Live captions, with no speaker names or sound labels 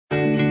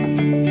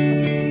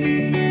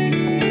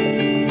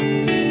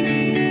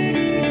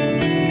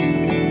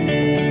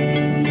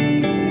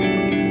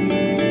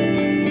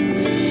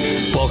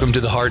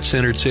Welcome to the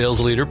Heart-Centered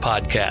Sales Leader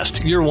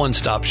Podcast, your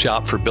one-stop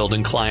shop for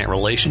building client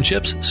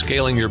relationships,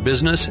 scaling your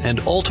business, and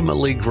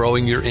ultimately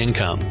growing your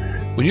income.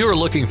 When you are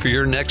looking for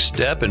your next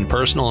step in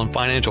personal and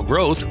financial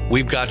growth,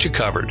 we've got you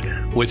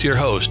covered. With your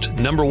host,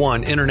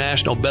 #1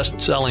 international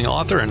best-selling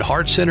author and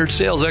heart-centered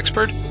sales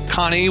expert,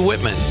 Connie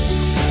Whitman.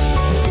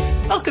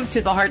 Welcome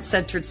to the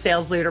Heart-Centered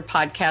Sales Leader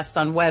Podcast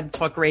on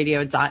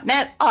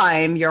webtalkradio.net.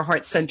 I'm your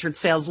Heart-Centered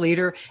Sales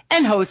Leader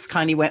and host,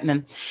 Connie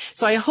Whitman.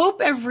 So I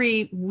hope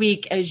every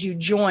week as you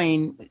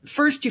join,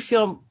 first you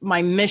feel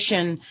my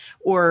mission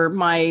or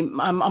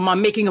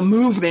I'm making a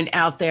movement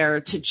out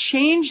there to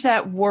change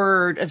that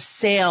word of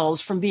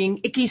sales from being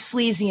icky,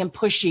 sleazy, and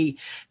pushy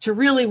to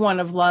really one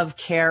of love,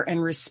 care,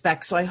 and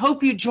respect. So I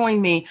hope you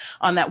join me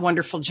on that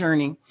wonderful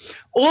journey.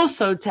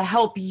 Also to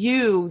help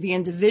you, the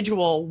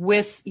individual,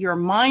 with your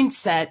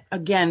mindset,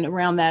 again,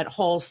 around that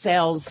whole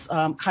sales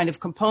kind of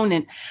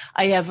component,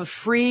 I have a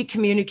free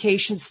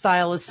communication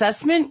style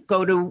assessment.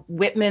 Go to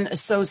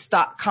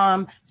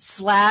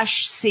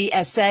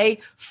whitmanassoc.com/CSA,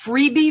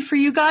 freebie for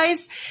you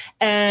guys.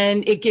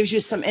 And it gives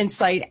you some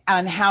insight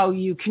on how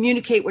you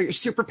communicate, what your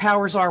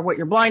superpowers are, what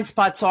your blind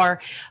spots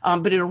are.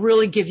 But it'll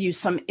really give you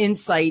some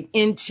insight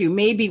into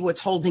maybe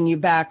what's holding you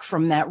back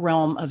from that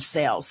realm of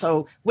sales.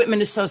 So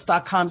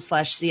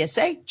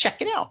whitmanassoc.com/CSA,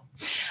 check it out.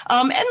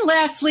 And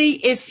lastly,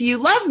 if you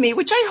love me,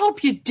 which I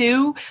hope you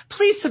do,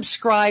 please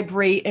subscribe,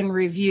 rate, and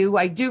review.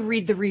 I do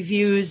read the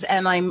reviews,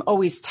 and I'm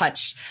always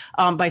touched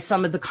by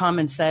some of the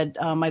comments that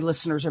my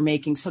listeners are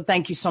making. So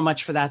thank you so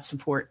much for that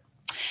support.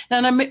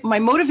 Now, my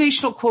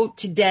motivational quote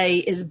today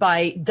is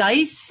by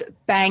Dieth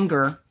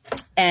Banger.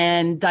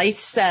 And Dieth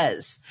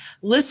says,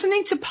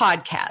 listening to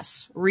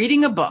podcasts,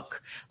 reading a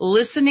book,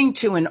 listening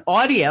to an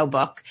audio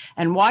book,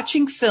 and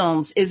watching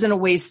films isn't a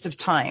waste of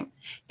time.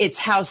 It's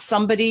how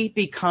somebody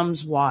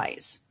becomes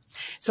wise.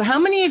 So how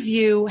many of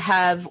you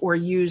have or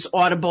use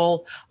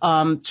Audible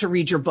to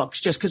read your books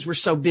just because we're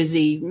so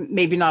busy,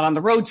 maybe not on the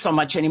road so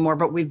much anymore,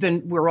 but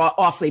we're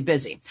awfully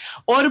busy.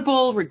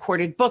 Audible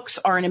recorded books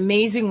are an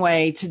amazing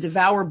way to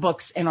devour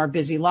books in our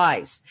busy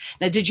lives.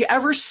 Now, did you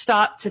ever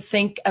stop to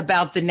think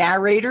about the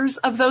narrators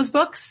of those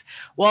books?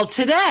 Well,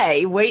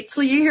 today, wait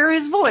till you hear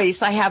his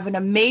voice. I have an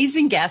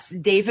amazing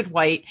guest, David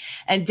White,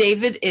 and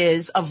David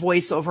is a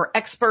voiceover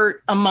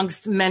expert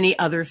amongst many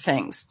other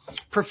things.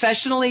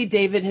 Professionally,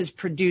 David has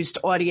produced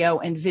audio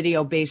and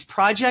video-based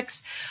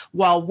projects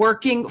while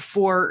working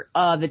for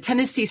the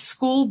Tennessee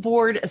School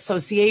Board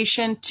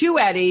Association, 2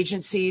 ad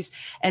agencies,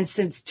 and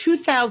since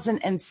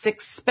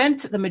 2006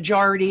 spent the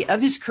majority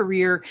of his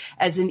career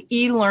as an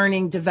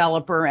e-learning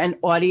developer and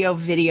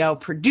audio-video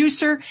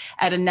producer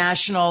at a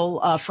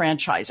national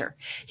franchisor.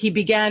 He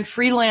began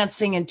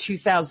freelancing in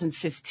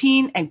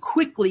 2015 and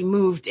quickly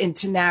moved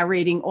into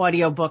narrating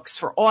audiobooks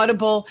for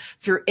Audible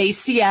through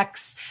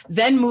ACX,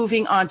 then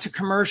moving on to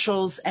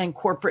commercials and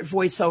corporate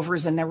voiceovers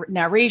and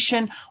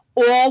narration,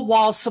 all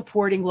while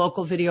supporting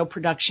local video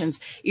productions,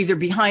 either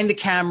behind the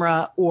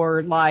camera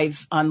or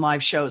live on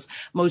live shows.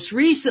 Most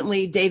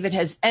recently, David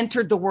has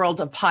entered the world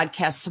of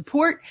podcast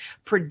support,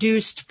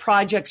 produced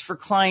projects for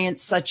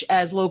clients such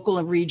as local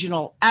and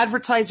regional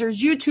advertisers,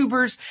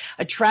 YouTubers,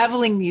 a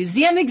traveling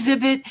museum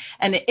exhibit,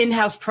 and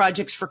in-house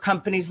projects for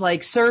companies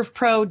like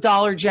ServPro,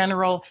 Dollar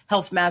General,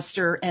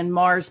 Healthmaster, and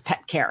Mars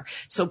Pet Care.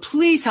 So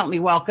please help me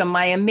welcome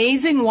my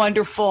amazing,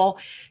 wonderful,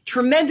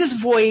 tremendous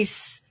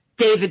voice,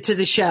 David, to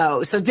the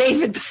show. So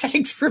David,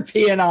 thanks for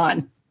being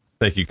on.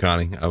 Thank you,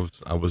 Connie.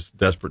 I was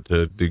desperate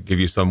to give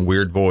you some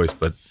weird voice,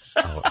 but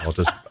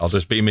I'll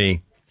just be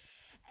me.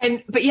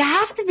 But you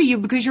have to be you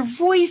because your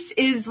voice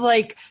is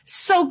like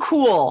so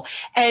cool.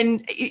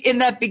 And in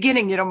that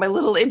beginning, my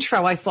little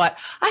intro, I thought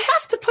I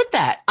have to put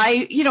that.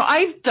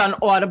 I've done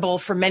Audible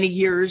for many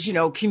years. I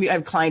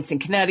have clients in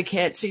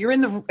Connecticut. So you're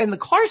in the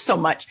car so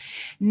much.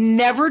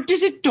 Never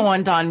did it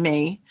dawn on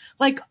me.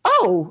 Like,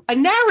 oh, a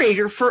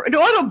narrator for an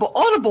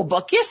Audible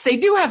book. Yes, they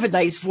do have a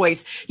nice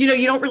voice. You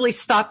don't really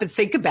stop and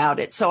think about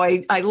it. So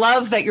I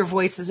love that your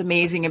voice is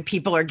amazing and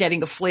people are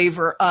getting a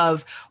flavor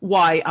of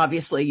why,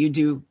 obviously, you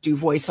do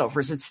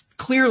voiceovers. It's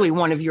clearly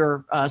one of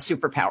your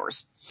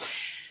superpowers.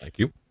 Thank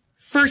you.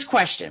 First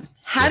question.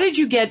 How did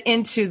you get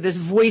into this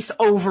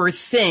voiceover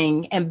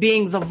thing and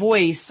being the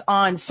voice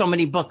on so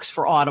many books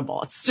for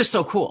Audible? It's just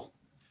so cool.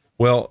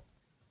 Well,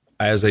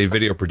 as a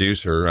video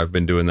producer, I've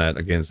been doing that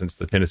again since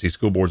the Tennessee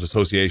School Boards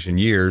Association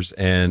years.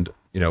 And,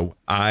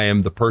 I am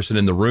the person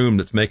in the room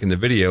that's making the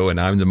video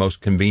and I'm the most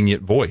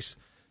convenient voice.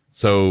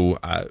 So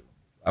I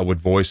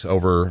would voice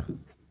over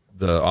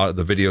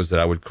the videos that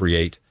I would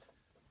create.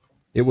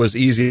 It was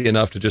easy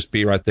enough to just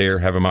be right there,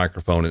 have a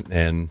microphone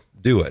and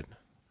do it.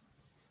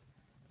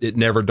 It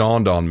never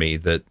dawned on me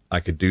that I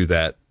could do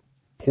that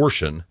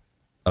portion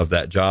of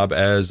that job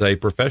as a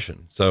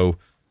profession. So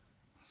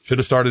should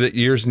have started it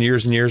years and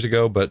years and years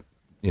ago, but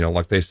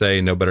like they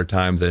say, no better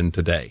time than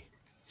today.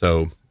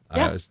 So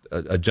I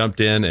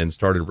jumped in and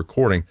started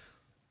recording.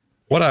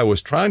 What I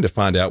was trying to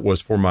find out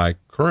was for my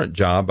current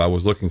job, I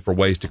was looking for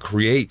ways to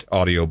create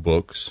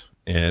audiobooks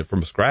and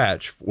from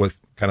scratch with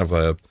kind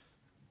of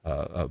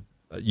a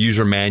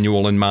user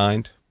manual in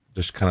mind.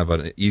 just kind of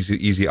an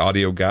easy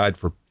audio guide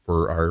for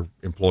our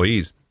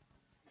employees.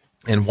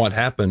 And what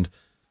happened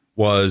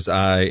was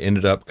I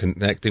ended up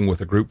connecting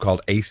with a group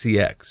called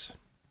ACX.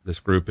 This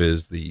group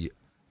is the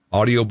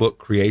Audiobook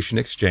Creation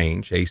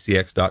Exchange,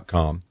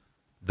 acx.com.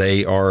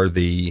 They are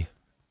the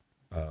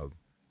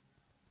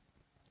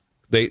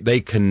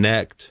they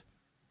connect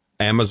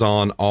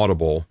Amazon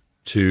Audible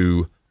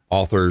to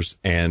authors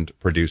and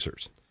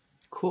producers.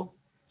 Cool.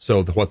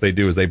 So what they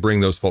do is they bring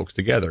those folks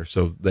together.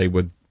 So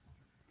they'll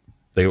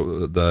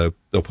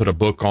put a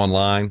book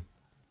online,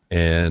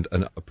 and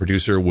a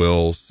producer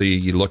will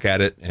look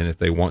at it, and if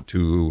they want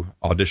to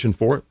audition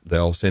for it,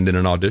 they'll send in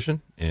an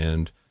audition,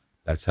 and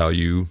that's how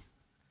you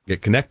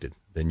get connected.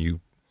 Then you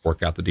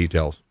work out the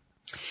details.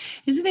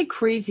 Isn't it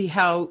crazy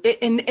how,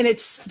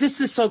 this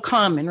is so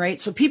common,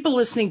 right? So people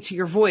listening to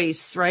your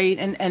voice, right?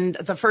 And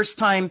the first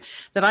time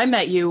that I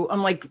met you,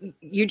 I'm like,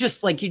 you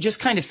just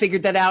kind of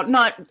figured that out.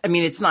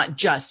 It's not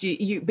just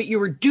but you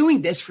were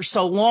doing this for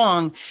so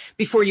long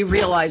before you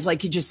realized,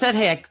 like you just said,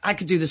 hey, I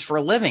could do this for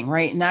a living,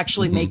 right? And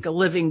actually make a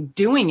living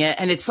doing it.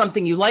 And it's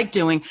something you like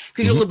doing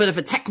because you're a little bit of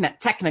a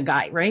techna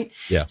guy, right?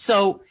 Yeah.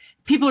 So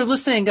people are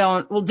listening and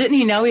going, well, didn't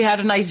he know he had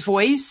a nice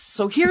voice?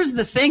 So here's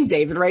the thing,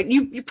 David, right?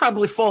 You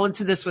probably fall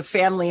into this with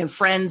family and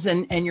friends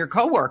and your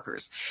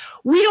coworkers.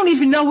 We don't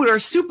even know what our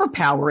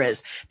superpower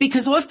is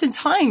because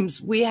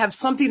oftentimes we have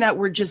something that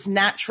we're just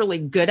naturally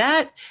good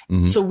at.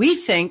 So we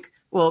think,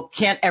 well,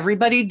 can't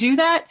everybody do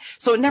that?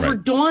 So it never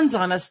dawns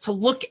on us to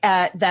look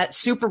at that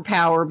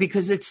superpower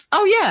because it's,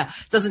 oh yeah,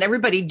 doesn't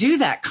everybody do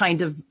that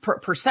kind of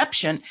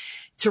perception?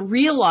 To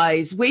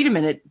realize, wait a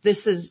minute,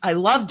 I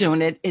love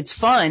doing it. It's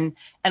fun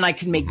and I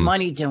can make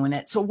money doing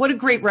it. So what a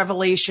great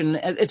revelation.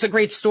 It's a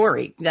great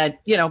story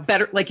that,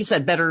 better, like you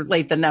said, better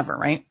late than never,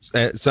 right?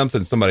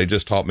 Something somebody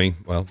just taught me,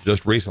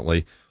 just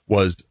recently,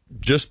 was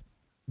just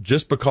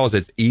because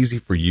it's easy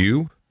for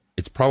you,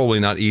 it's probably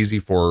not easy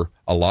for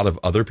a lot of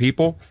other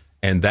people.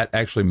 And that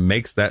actually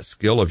makes that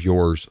skill of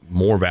yours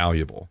more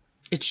valuable.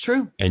 It's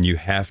true. And you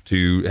have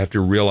to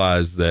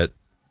realize that,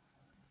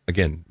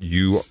 again,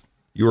 you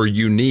are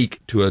unique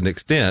to an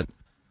extent.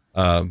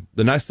 The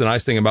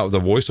nice thing about the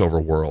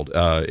voiceover world,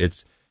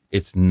 it's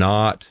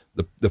not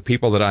the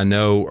people that I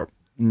know,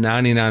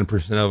 99%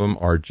 of them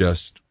are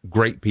just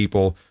great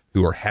people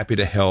who are happy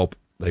to help.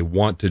 They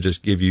want to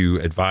just give you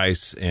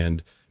advice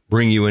and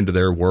bring you into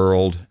their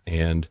world.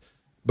 And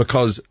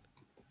because,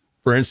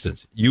 for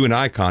instance, you and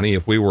I, Connie,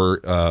 if we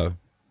were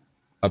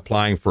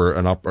applying for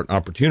an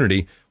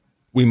opportunity,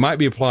 we might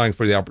be applying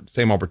for the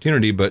same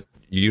opportunity, but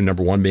you,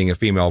 number one, being a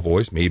female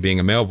voice, me being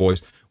a male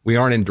voice, we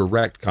aren't in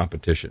direct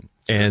competition.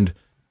 And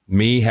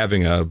me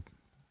having a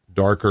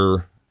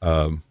darker,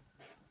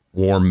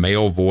 warm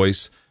male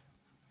voice,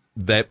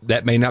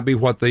 that may not be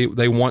what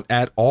they want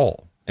at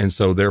all. And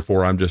so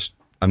therefore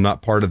I'm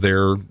not part of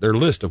their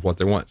list of what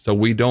they want. So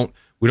we don't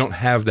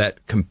have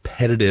that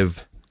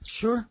competitive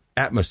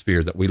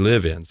atmosphere that we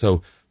live in.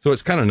 So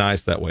it's kind of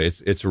nice that way.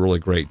 It's a really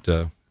great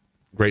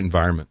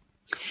environment.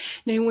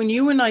 Now, when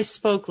you and I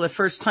spoke the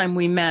first time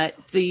we met,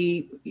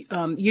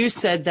 you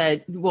said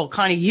that, well,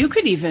 Connie, you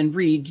could even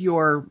read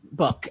your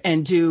book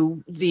and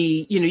do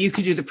you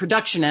could do the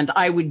production and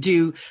I would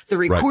do the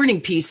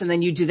recording piece and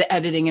then you do the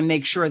editing and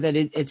make sure that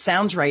it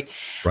sounds right.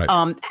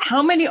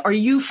 How many are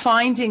you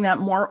finding that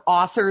more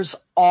authors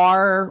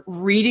are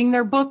reading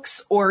their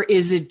books, or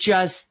is it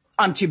just,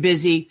 I'm too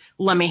busy,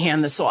 let me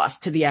hand this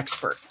off to the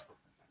expert?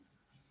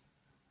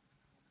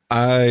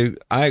 I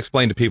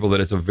explain to people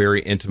that it's a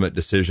very intimate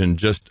decision,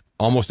 just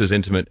almost as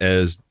intimate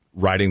as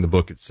writing the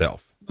book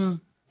itself.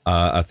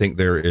 I think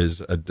there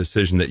is a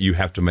decision that you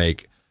have to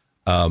make.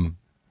 Let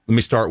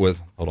me start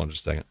with, hold on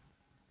just a second.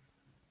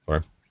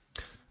 Sorry.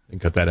 I can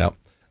cut that out.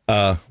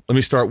 Let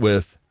me start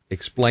with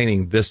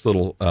explaining this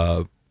little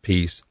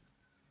piece.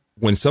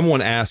 When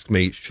someone asks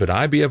me, should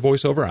I be a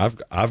voiceover?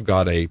 I've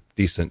got a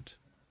decent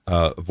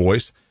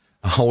voice.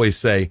 I always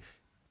say,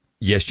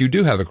 yes, you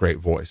do have a great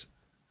voice.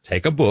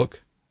 Take a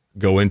book.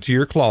 Go into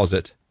your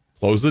closet,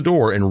 close the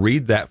door, and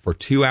read that for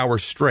 2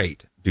 hours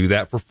straight. Do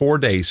that for 4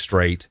 days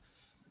straight,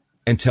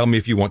 and tell me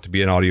if you want to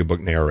be an audiobook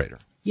narrator.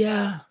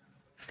 Yeah.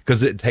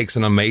 Because it takes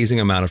an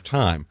amazing amount of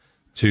time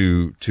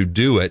to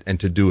do it and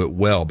to do it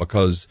well,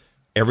 because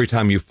every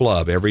time you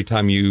flub, every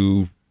time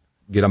you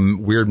get a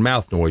weird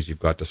mouth noise, you've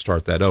got to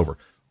start that over.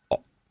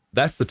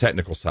 That's the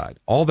technical side.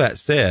 All that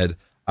said,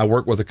 I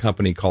work with a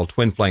company called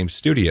Twin Flame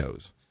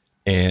Studios,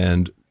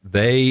 and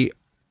they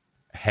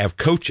have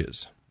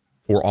coaches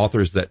for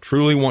authors that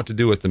truly want to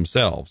do it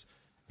themselves,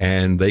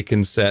 and they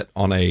can set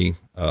on a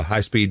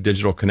high-speed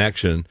digital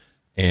connection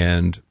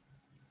and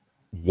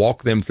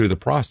walk them through the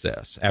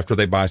process. After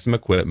they buy some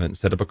equipment,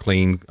 set up a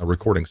clean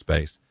recording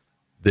space,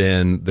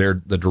 then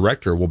the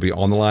director will be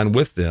on the line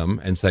with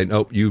them and say,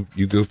 nope, you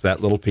goofed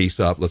that little piece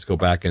up. Let's go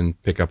back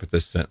and pick up at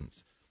this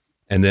sentence.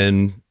 And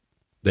then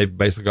they've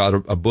basically got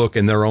a book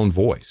in their own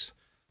voice.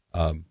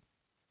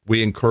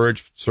 We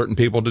encourage certain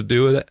people to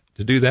do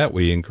that.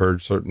 We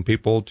encourage certain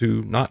people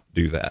to not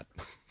do that.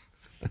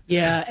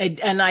 Yeah.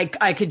 And I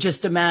could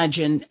just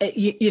imagine,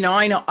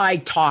 I know I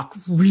talk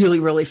really,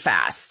 really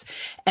fast,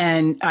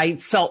 and I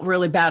felt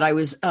really bad. I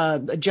was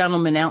a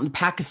gentleman out in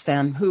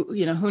Pakistan who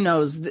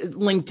knows,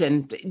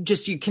 LinkedIn,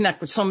 just you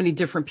connect with so many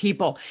different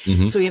people.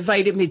 Mm-hmm. So he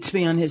invited me to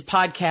be on his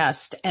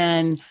podcast,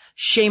 and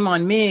shame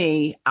on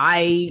me.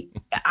 I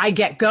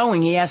get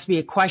going. He asked me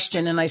a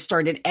question and I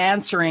started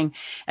answering.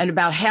 And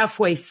about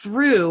halfway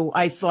through,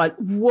 I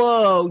thought,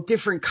 whoa,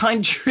 different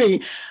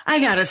country. I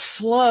got to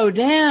slow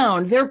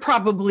down. They're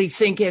probably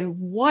thinking,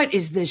 what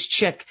is this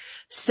chick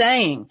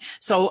saying?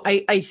 So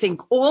I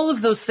think all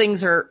of those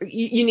things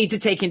you need to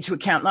take into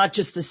account, not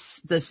just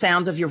the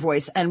sound of your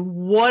voice. And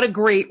what a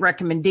great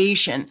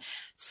recommendation.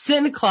 Sit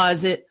in a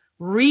closet,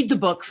 read the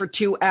book for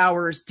 2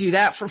 hours, do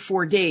that for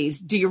 4 days.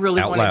 Do you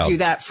really want to do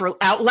that for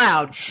out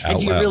loud? And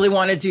do you really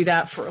want to do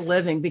that for a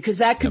living? Because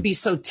that could be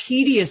so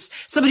tedious.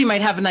 Somebody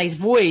might have a nice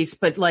voice,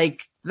 but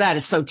that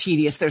is so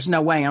tedious. There's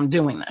no way I'm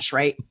doing this,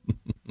 right?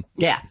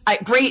 Yeah.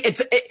 Great.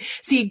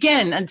 See,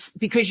 again, it's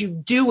because you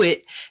do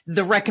it,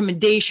 the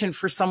recommendation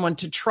for someone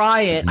to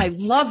try it. I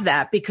love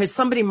that, because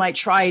somebody might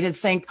try it and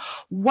think,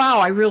 wow,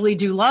 I really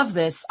do love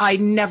this. I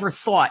never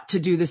thought to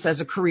do this as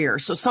a career.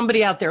 So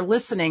somebody out there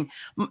listening,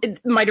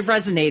 it might have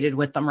resonated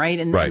with them, right?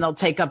 And they'll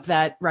take up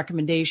that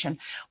recommendation.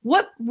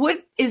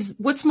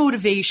 What's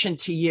motivation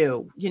to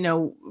you?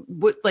 You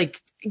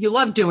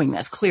love doing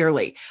this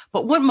clearly,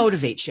 but what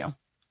motivates you?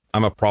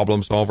 I'm a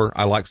problem solver.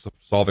 I like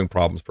solving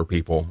problems for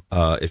people.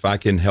 If I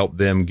can help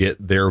them get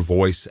their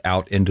voice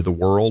out into the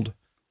world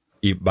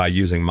by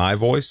using my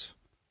voice,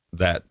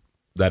 that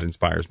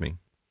inspires me.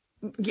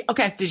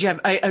 Okay. Did you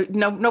have,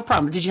 no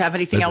problem. Did you have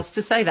anything else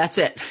to say? That's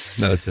it.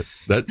 No, that's it.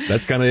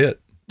 That's kind of it.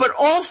 But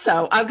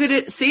also, I'm going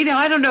to see now,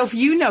 I don't know if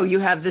you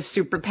have this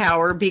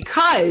superpower,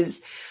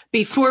 because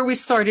before we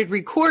started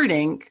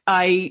recording,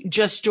 I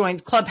just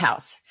joined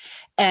Clubhouse.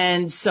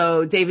 And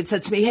so David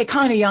said to me, hey,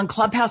 Connie, on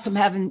Clubhouse,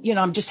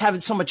 I'm just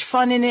having so much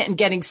fun in it and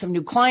getting some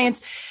new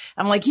clients.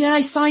 I'm like, yeah,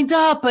 I signed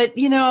up, but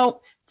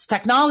it's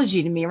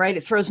technology to me, right?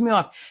 It throws me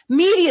off.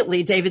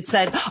 Immediately, David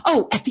said,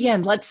 oh, at the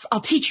end, I'll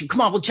teach you.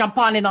 Come on, we'll jump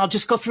on and I'll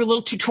just go through a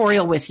little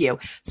tutorial with you.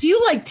 So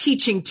you like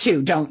teaching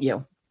too, don't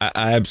you?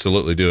 I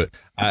absolutely do it.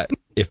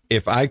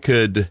 If I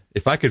could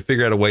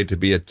figure out a way to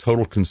be a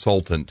total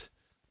consultant,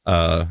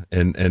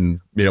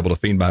 and be able to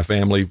feed my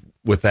family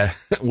with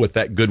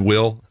that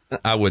goodwill,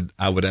 I would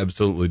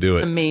absolutely do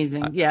it.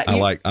 Amazing. Yeah.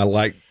 I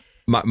like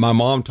my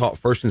mom taught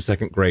first and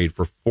second grade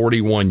for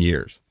 41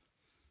 years.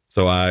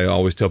 So I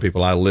always tell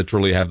people I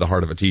literally have the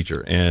heart of a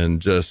teacher, and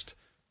just,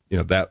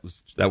 that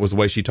was the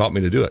way she taught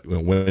me to do it.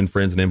 Win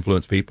friends and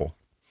influence people.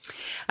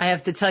 I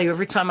have to tell you,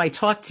 every time I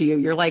talk to you,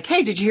 you're like,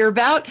 hey, did you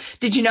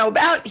know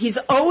about? He's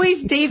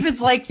always,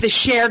 David's like the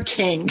share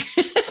king.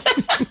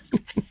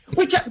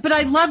 But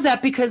I love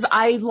that, because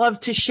I love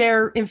to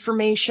share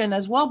information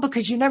as well,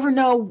 because you never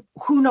know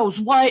who knows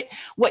what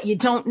you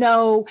don't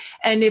know.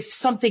 And if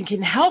something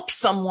can help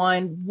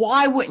someone,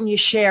 why wouldn't you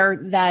share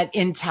that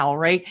intel,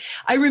 right?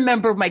 I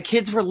remember my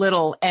kids were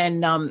little,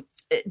 and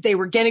they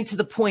were getting to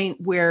the point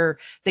where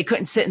they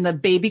couldn't sit in the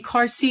baby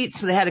car seat.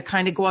 So they had to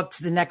kind of go up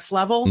to the next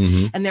level.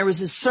 Mm-hmm. And there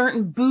was a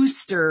certain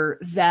booster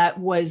that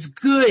was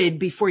good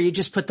before you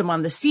just put them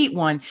on the seat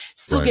one,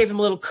 still gave them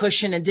a little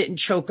cushion and didn't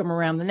choke them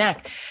around the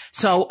neck.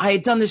 So I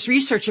had done this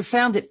research and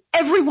found it.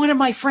 Every one of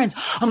my friends,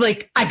 I'm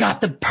like, I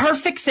got the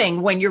perfect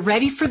thing. When you're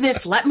ready for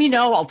this, let me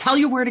know. I'll tell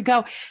you where to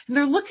go. And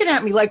they're looking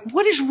at me like,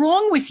 what is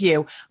wrong with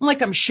you? I'm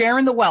like, I'm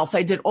sharing the wealth.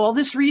 I did all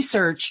this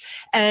research,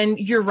 and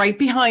you're right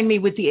behind me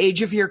with the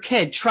age of your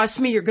kid. Trust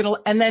me, you're going to,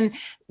 and then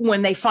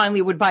when they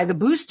finally would buy the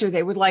booster,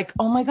 they would like,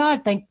 oh my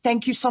God,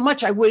 thank you so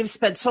much. I would have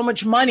spent so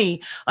much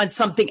money on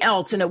something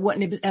else, and it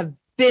wouldn't have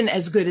been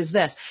as good as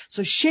this.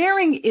 So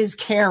sharing is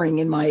caring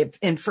in my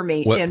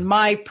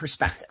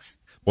perspective.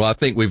 Well, I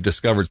think we've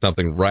discovered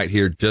something right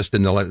here just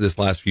in this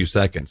last few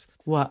seconds.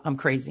 What? I'm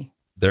crazy.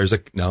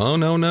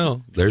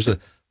 No.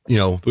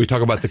 We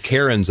talk about the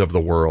Karens of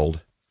the world.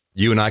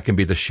 You and I can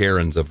be the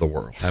Sharons of the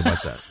world. How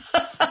about that?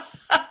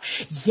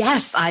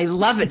 Yes, I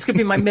love it. It's going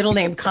to be my middle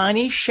name,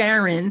 Connie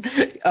Sharon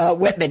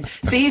Whitman.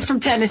 See, he's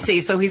from Tennessee,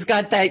 so he's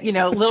got that,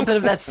 a little bit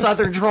of that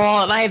Southern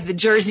drawl, and I have the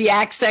Jersey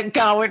accent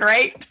going,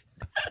 right?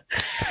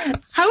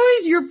 How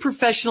has your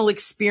professional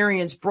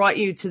experience brought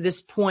you to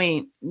this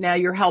point? Now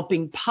you're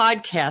helping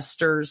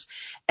podcasters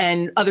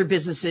and other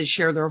businesses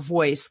share their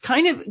voice.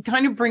 Kind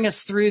of bring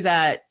us through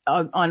that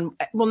now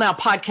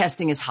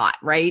podcasting is hot,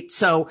 right?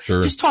 So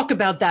Just talk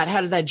about that.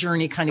 How did that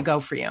journey kind of go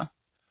for you?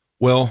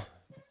 Well,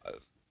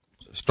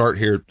 start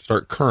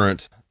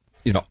current.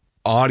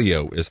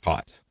 Audio is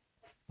hot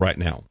right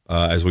now.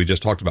 As we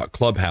just talked about,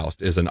 Clubhouse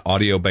is an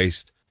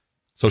audio-based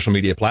social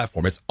media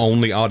platform. It's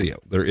only audio.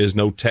 There is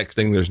no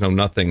texting. There's no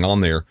nothing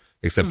on there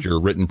except your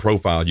written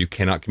profile. You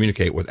cannot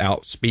communicate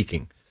without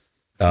speaking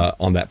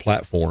on that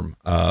platform.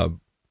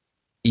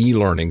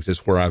 E-learnings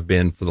is where I've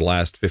been for the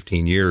last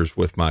 15 years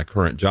with my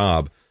current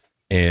job,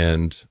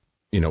 and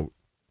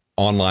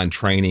online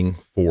training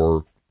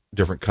for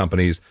different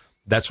companies.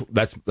 That's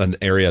an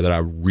area that I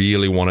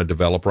really want to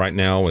develop right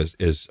now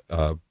is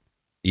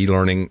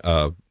e-learning,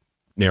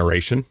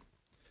 narration,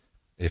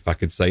 if I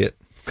could say it.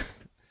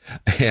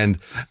 and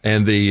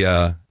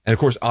of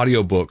course,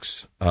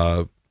 audiobooks,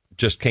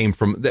 just came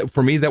from,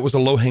 for me, that was a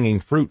low hanging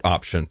fruit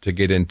option to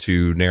get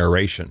into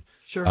narration.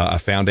 Sure. I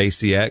found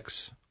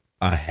ACX.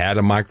 I had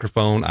a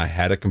microphone. I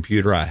had a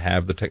computer. I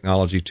have the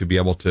technology to be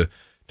able to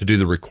do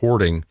the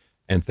recording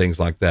and things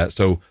like that.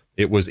 So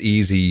it was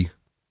easy.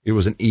 It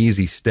was an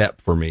easy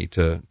step for me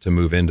to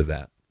move into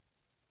that.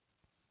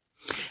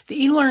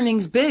 The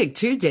e-learning's big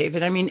too,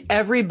 David. I mean,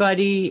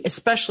 everybody,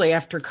 especially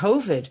after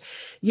COVID,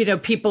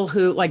 people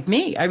who, like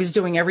me, I was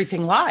doing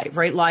everything live,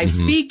 right? Live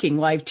speaking,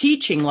 live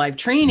teaching, live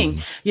training,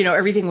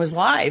 everything was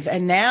live.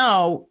 And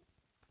now,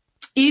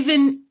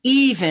 even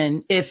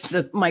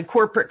if my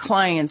corporate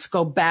clients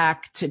go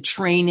back to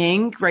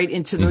training, right,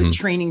 into the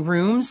training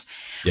rooms,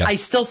 I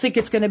still think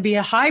it's going to be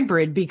a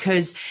hybrid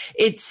because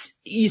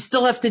you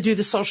still have to do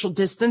the social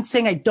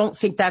distancing. I don't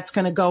think that's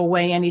going to go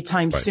away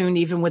anytime soon,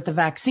 even with the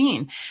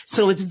vaccine.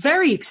 So it's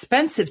very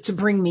expensive to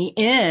bring me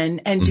in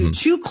and do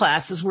 2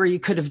 classes where you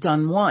could have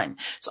done 1.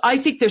 So I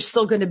think there's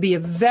still going to be a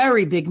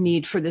very big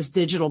need for this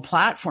digital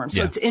platform.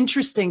 So it's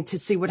interesting to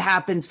see what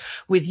happens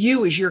with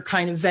you as you're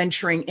kind of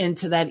venturing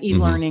into that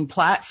e-learning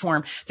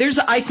platform.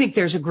 I think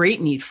there's a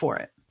great need for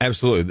it.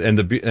 Absolutely.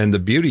 And the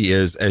beauty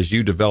is, as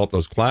you develop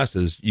those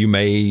classes, you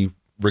may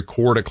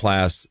record a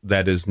class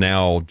that is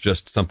now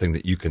just something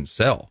that you can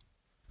sell.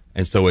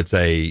 And so it's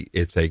a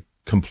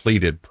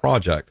completed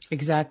project.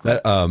 Exactly.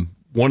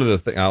 One of the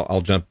things,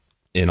 I'll jump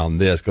in on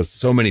this because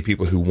so many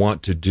people who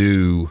want to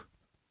do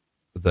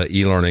the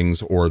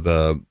e-learnings or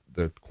the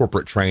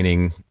corporate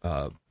training,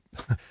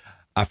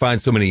 I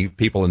find so many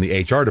people in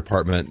the HR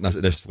department, not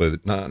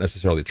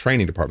necessarily the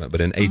training department,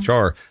 but in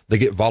HR, they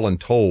get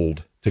voluntold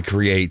to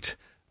create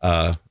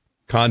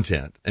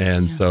content.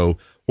 And so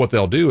what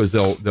they'll do is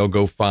they'll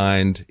go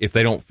find, if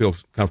they don't feel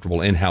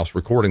comfortable in-house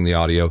recording the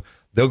audio,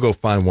 they'll go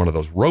find one of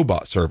those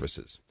robot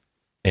services.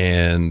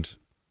 And,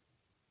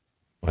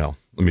 well,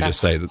 let me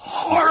just say that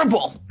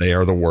horrible. They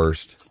are the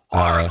worst.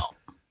 Horrible.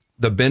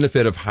 The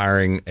benefit of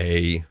hiring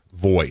a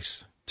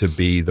voice to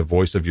be the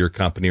voice of your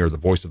company or the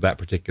voice of that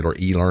particular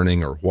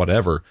e-learning or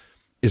whatever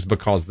is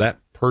because that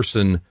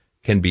person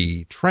can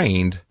be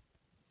trained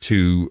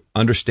to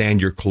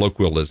understand your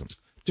colloquialism,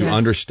 to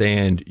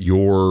understand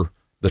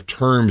the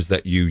terms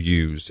that you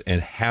use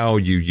and how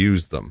you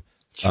use them,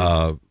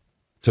 to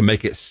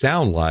make it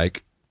sound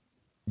like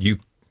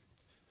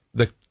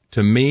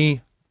to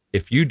me,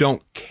 if you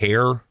don't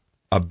care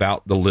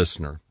about the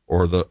listener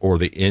or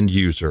the end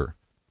user,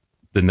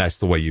 then that's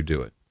the way you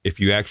do it. If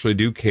you actually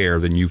do care,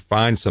 then you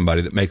find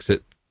somebody that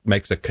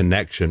makes a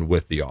connection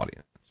with the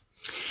audience.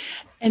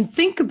 And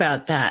think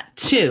about that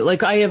too.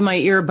 Like I have my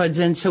earbuds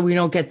in so we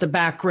don't get the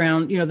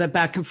background, that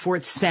back and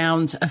forth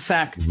sound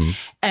effect.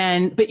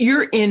 But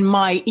you're in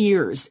my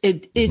ears.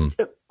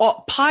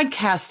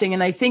 Podcasting,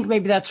 and I think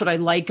maybe that's what I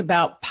like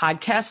about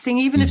podcasting,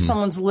 even if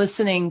someone's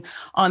listening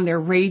on their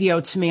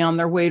radio to me on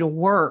their way to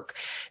work,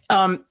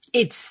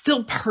 it's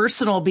still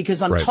personal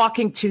because I'm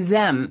talking to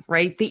them,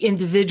 right? The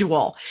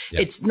individual.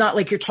 Yep. It's not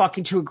like you're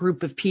talking to a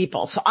group of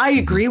people. So I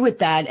agree with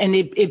that. And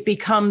it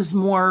becomes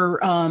more,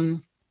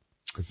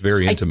 it's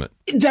very intimate.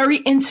 Very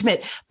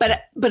intimate.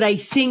 But I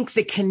think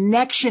the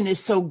connection is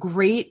so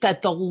great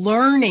that the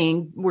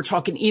learning, we're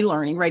talking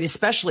e-learning, right?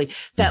 Especially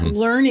that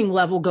learning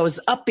level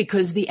goes up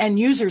because the end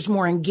user is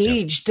more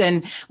engaged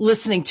than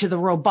listening to the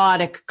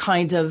robotic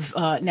kind of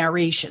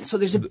narration. So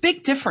there's a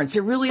big difference.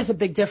 There really is a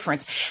big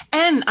difference.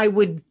 And I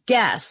would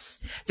guess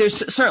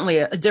there's certainly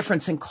a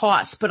difference in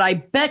cost, but I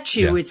bet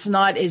you it's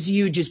not as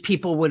huge as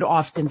people would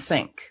often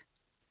think.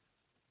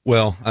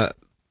 Well,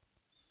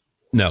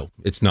 no,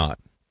 it's not.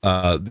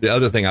 The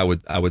other thing I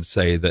would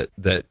say that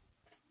the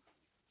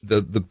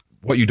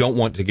what you don't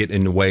want to get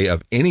in the way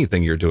of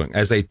anything you're doing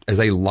as a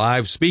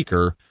live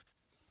speaker,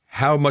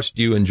 how much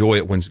do you enjoy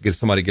it when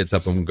somebody gets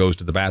up and goes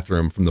to the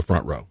bathroom from the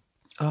front row?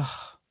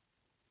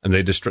 And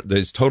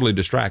it's totally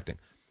distracting.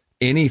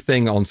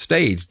 Anything on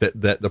stage that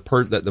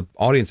the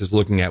audience is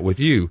looking at with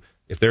you,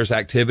 if there's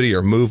activity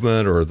or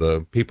movement or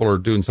the people are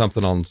doing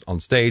something on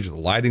stage, the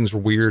lighting's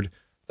weird,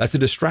 that's a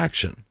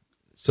distraction.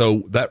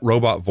 So that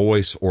robot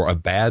voice or a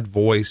bad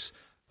voice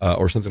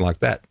or something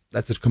like that,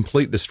 that's a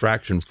complete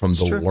distraction from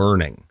the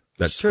learning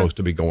that's supposed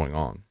to be going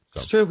on. So.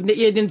 It's true.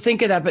 You didn't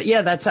think of that, but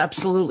yeah, that's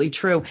absolutely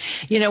true.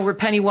 We're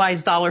penny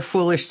wise, dollar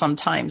foolish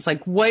sometimes.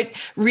 Like what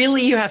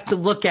really you have to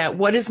look at,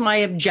 what is my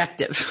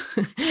objective?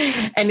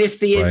 And if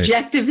the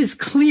objective is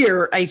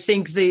clear, I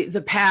think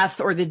the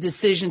path or the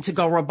decision to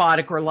go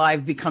robotic or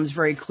live becomes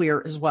very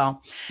clear as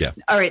well. Yeah.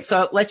 All right.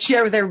 So let's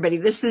share with everybody.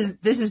 This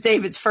is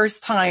David's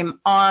first time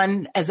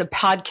on as a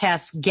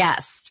podcast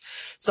guest.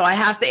 So I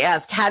have to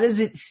ask, how does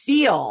it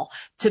feel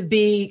to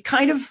be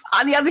kind of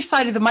on the other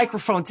side of the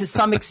microphone to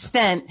some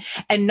extent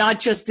and not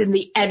just in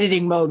the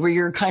editing mode where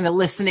you're kind of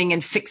listening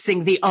and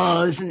fixing the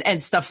uhs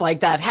and stuff like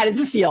that? How does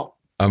it feel?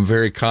 I'm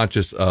very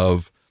conscious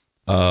of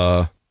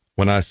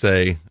when I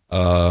say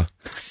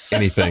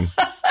anything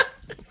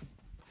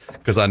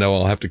because I know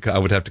I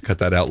would have to cut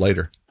that out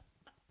later.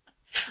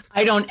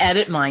 I don't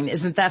edit mine.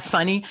 Isn't that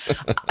funny?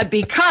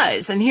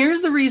 Because, and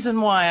here's the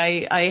reason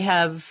why I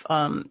have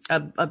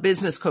a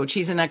business coach.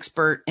 He's an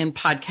expert in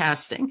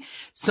podcasting.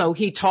 So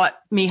he taught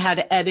me how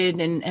to edit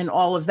and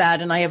all of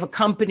that. And I have a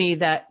company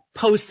that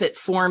posts it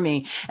for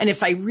me. And if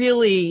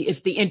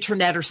the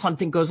internet or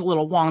something goes a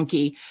little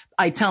wonky,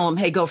 I tell them,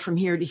 hey, go from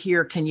here to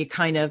here. Can you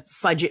kind of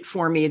fudge it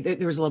for me?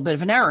 There was a little bit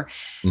of an error.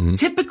 Mm-hmm.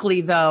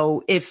 Typically,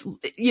 though, if,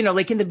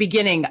 like in the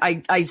beginning,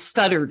 I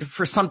stuttered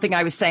for something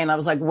I was saying. I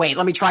was like, wait,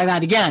 let me try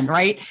that again.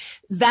 Right.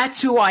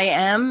 That's who I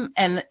am.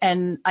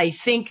 And I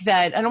think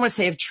that I don't want to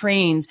say I've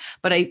trained,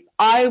 but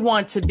I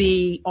want to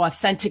be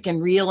authentic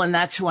and real. And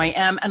that's who I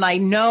am. And I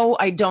know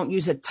I don't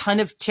use a ton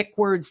of tick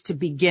words to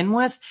begin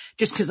with,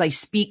 just because I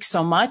speak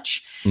so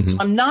much. Mm-hmm. So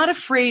I'm not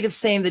afraid of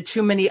saying the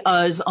too many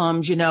ums,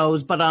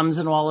 but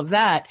and all of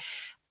that.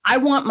 I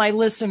want my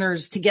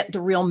listeners to get the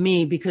real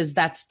me, because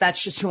that's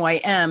just who I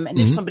am. And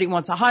if somebody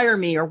wants to hire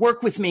me or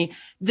work with me,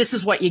 this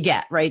is what you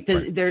get, right?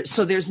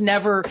 So there's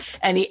never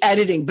any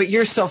editing. But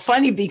you're so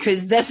funny,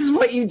 because this is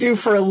what you do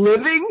for a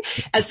living.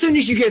 As soon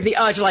as you hear the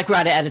you're like, we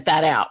got to edit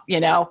that out.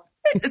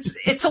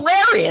 It's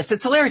hilarious.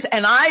 It's hilarious.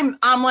 And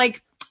I'm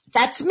like,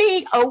 that's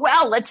me. Oh,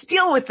 well, let's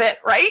deal with it.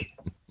 Right.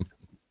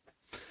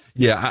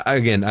 Yeah.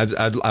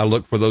 I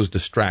look for those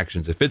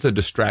distractions. If it's a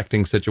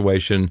distracting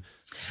situation,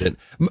 then,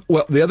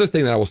 well, the other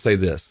thing that I will say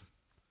this,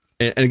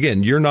 and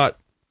again, you're not,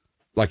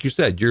 like you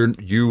said,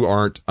 you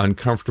aren't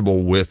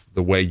uncomfortable with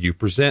the way you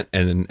present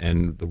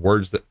and the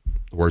words that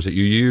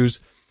you use.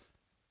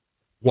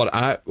 What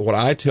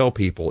I tell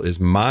people is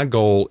my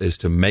goal is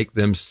to make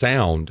them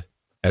sound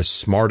as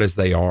smart as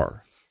they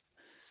are.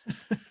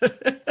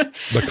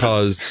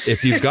 Because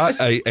if you've got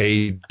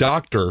a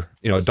doctor,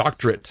 a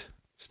doctorate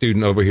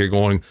student over here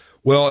going,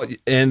 well,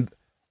 and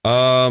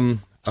they're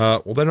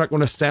not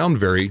going to sound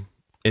very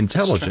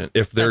intelligent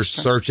if they're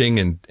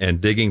searching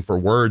and digging for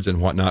words and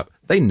whatnot.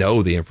 They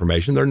know the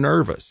information. They're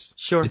nervous.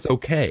 Sure. It's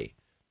okay.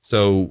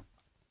 So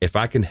if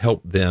I can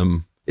help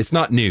them, it's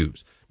not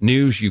news.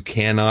 News, you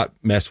cannot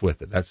mess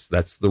with it.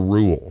 That's the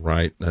rule,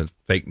 right?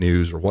 Fake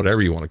news or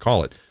whatever you want to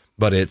call it.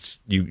 But it's,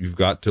 you've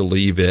got to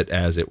leave it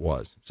as it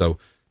was. So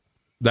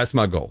that's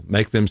my goal.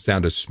 Make them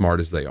sound as smart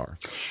as they are.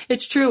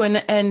 It's true.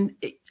 And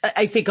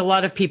I think a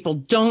lot of people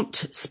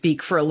don't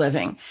speak for a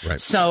living. Right.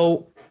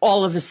 So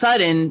all of a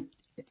sudden,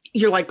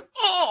 you're like,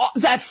 oh,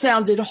 that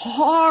sounded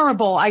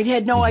horrible. I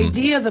had no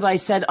idea that I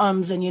said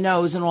ums and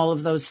and all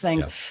of those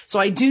things. Yeah. So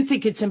I do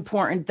think it's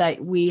important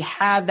that we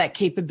have that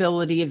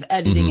capability of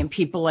editing and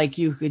people like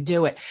you who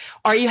do it.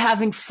 Are you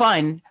having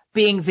fun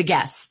being the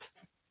guest?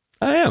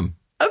 I am.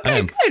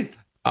 Okay, good.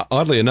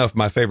 Oddly enough,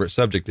 my favorite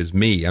subject is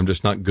me. I'm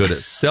just not good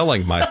at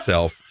selling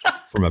myself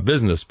from a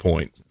business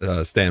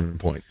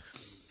standpoint.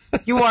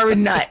 You are a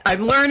nut.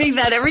 I'm learning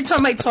that every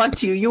time I talk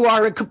to you, you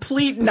are a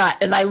complete nut,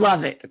 and I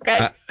love it.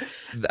 Okay.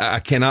 I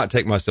cannot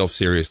take myself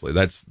seriously.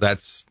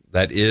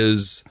 That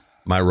is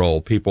my role.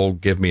 People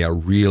give me a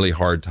really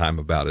hard time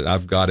about it.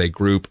 I've got a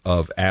group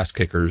of ass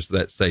kickers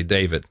that say,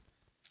 David,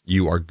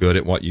 you are good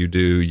at what you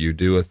do. You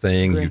do a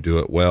thing, you do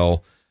it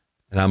well.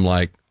 And I'm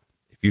like,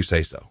 if you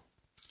say so.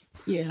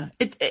 Yeah.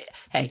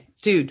 Hey,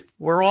 dude,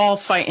 we're all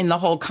fighting the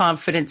whole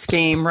confidence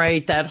game,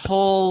 right? That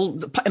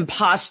whole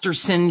imposter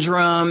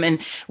syndrome, and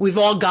we've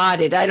all got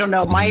it. I don't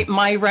know.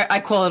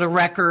 I call it a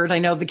record. I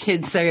know the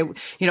kids say,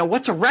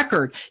 what's a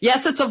record?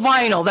 Yes, it's a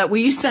vinyl that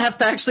we used to have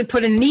to actually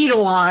put a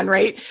needle on,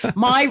 right?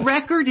 My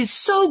record is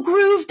so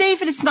grooved,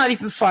 David. It's not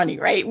even funny,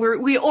 right?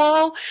 We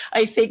all,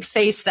 I think,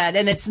 face that.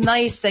 And it's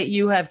nice that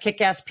you have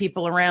kick-ass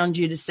people around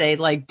you to say,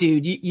 like,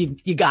 dude,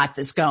 you got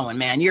this going,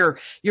 man. You're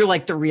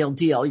like the real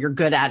deal. You're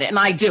good at it. And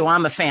I do.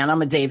 I'm a fan.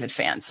 I'm a David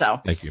fan. So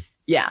thank you.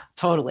 Yeah,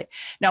 totally.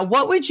 Now,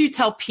 what would you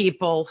tell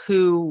people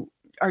who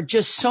are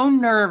just so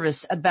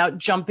nervous about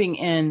jumping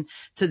in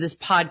to this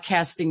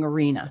podcasting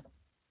arena?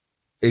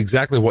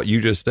 Exactly what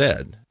you just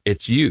said.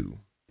 It's you.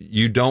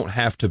 You don't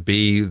have to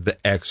be the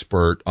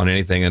expert on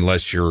anything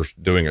unless you're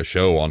doing a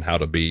show on how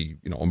to be,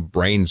 on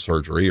brain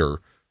surgery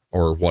or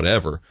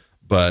whatever.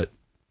 But,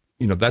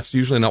 that's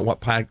usually not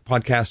what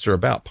podcasts are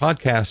about.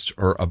 Podcasts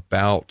are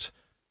about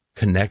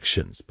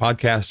connections.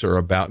 Podcasts are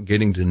about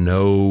getting to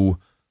know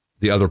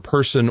the other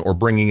person or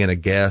bringing in a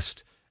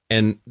guest.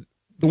 And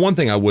the one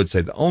thing I would say,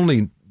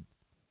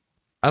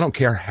 I don't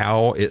care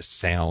how it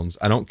sounds.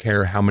 I don't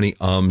care how many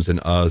ums and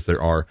uhs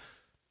there are.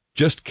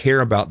 Just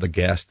care about the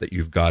guest that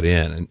you've got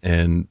in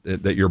and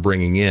that you're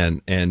bringing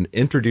in, and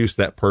introduce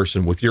that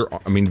person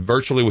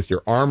virtually with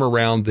your arm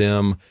around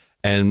them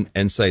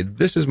and say,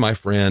 this is my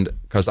friend,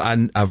 because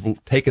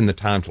I've taken the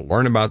time to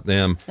learn about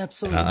them.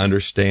 Absolutely. And I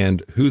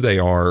understand who they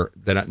are,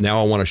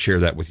 now I want to share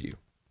that with you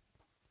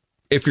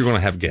if you're going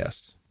to have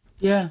guests.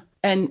 Yeah.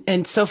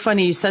 And so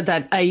funny you said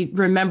that. I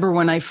remember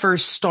when I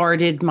first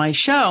started my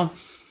show,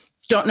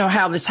 don't know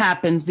how this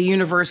happened. The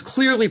universe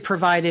clearly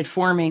provided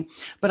for me,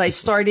 but I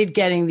started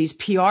getting these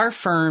PR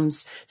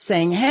firms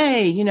saying,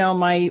 hey, you know,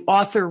 my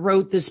author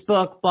wrote this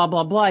book, blah,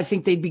 blah, blah. I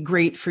think they'd be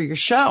great for your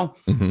show.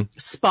 Mm-hmm.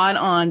 Spot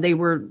on. They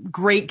were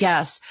great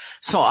guests.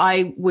 So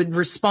I would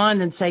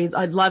respond and say,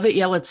 I'd love it.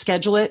 Yeah, let's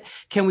schedule it.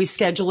 Can we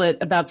schedule it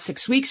about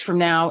 6 weeks from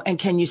now? And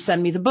can you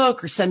send me the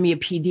book or send me a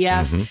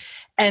PDF? Mm-hmm.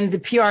 And the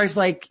PR is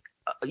like,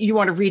 you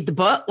want to read the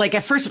book? Like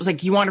at first it was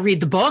like, you want to read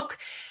the book?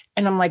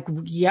 And I'm like,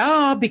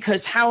 yeah,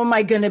 because how am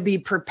I going to be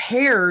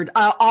prepared?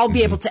 I'll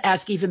be able to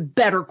ask even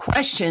better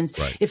questions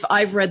if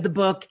I've read the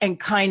book and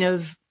kind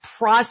of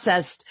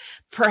processed,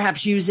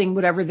 perhaps using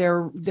whatever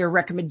their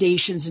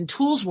recommendations and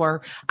tools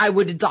were. I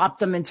would adopt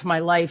them into my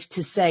life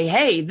to say,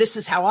 hey, this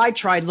is how I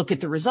tried. Look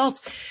at the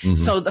results. Mm-hmm.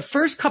 So the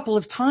first couple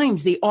of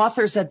times, the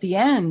authors at the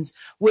end,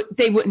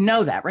 they wouldn't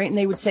know that, right? And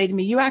they would say to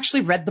me, you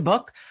actually read the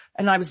book?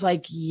 And I was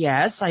like,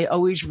 yes, I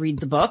always read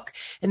the book.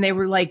 And they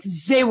were like,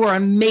 they were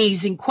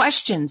amazing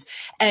questions.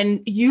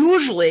 And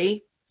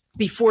usually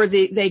before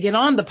they get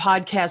on, the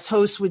podcast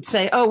host would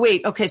say, oh,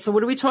 wait, okay, so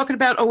what are we talking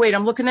about? Oh, wait,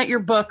 I'm looking at your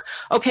book.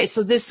 Okay,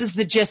 so this is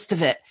the gist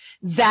of it.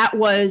 That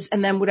was,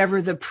 and then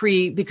whatever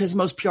because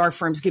most PR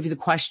firms give you the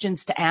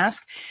questions to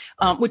ask,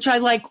 which I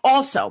like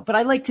also, but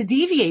I like to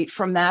deviate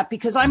from that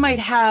because I might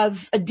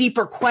have a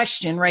deeper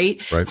question, right?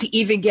 To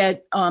even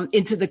get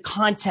into the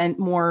content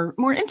more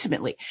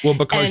intimately. Well,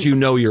 because you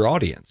know your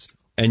audience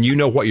and you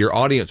know what your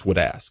audience would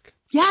ask.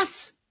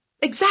 Yes.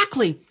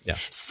 Exactly. Yeah.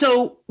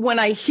 So when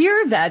I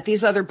hear that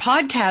these other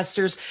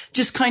podcasters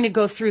just kind of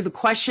go through the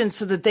questions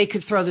so that they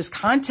could throw this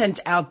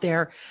content out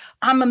there,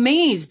 I'm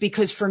amazed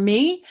because for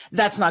me,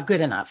 that's not good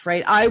enough,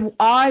 right?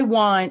 I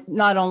want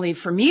not only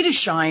for me to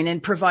shine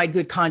and provide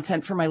good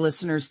content for my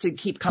listeners to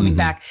keep coming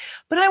back,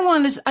 but I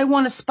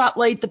want to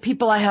spotlight the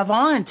people I have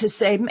on to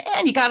say,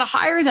 man, you got to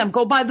hire them,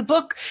 go buy the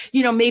book,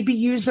 you know, maybe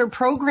use their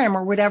program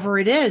or whatever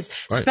it is,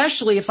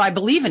 especially if I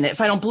believe in it. If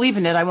I don't believe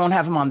in it, I won't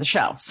have them on the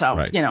show.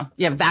 So, you know,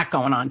 you have that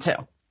going on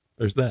too.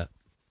 There's that.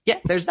 Yeah,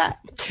 there's that.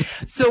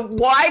 So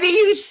why do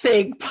you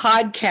think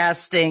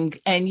podcasting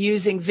and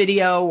using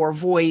video or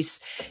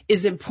voice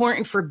is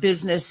important for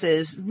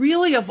businesses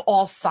really of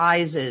all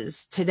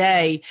sizes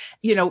today,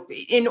 you know,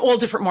 in all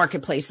different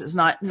marketplaces,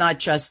 not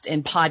just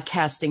in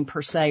podcasting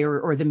per se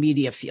or the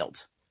media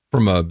field?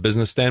 From a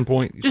business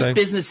standpoint, you just say?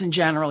 Business in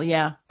general,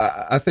 yeah.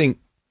 I think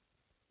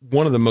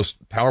one of the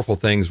most powerful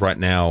things right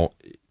now,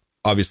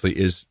 obviously,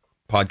 is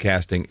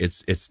podcasting.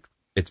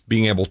 It's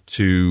being able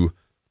to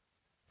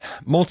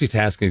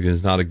multitasking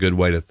is not a good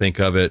way to think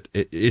of it.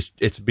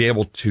 It's be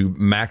able to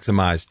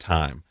maximize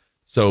time.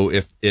 So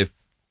if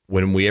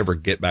when we ever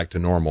get back to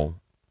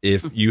normal,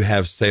 if you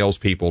have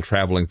salespeople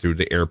traveling through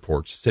the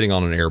airports, sitting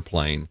on an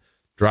airplane,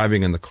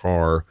 driving in the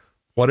car,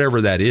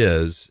 whatever that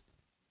is,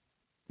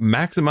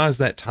 maximize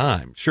that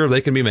time. Sure,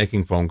 they can be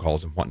making phone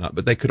calls and whatnot,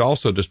 but they could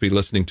also just be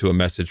listening to a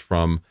message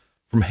from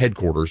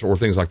headquarters or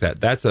things like that.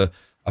 That's a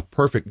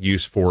perfect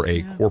use for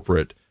a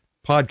corporate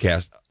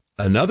podcast.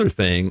 Another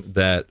thing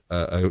that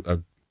a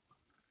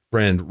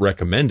friend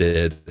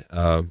recommended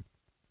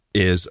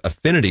is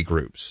affinity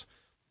groups.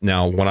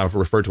 Now, when I've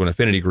referred to an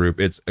affinity group,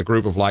 it's a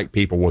group of like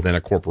people within a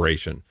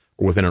corporation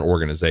or within an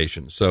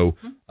organization. So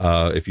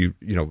if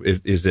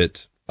is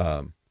it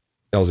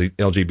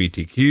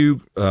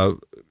LGBTQ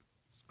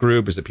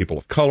group? Is it people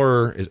of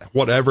color? Is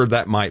whatever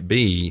that might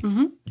be,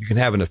 you can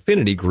have an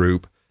affinity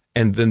group,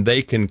 and then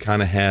they can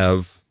kind of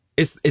have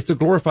it's a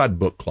glorified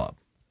book club.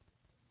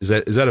 Is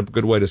that a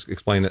good way to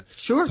explain it?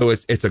 Sure. So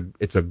it's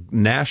a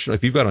national.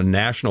 If you've got a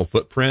national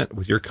footprint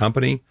with your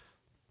company,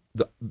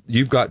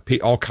 you've got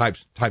all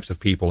types of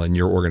people in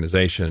your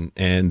organization,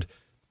 and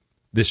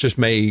this just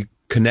may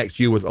connect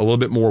you with a little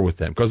bit more with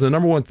them. Because the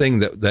number one thing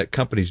that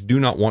companies do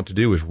not want to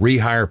do is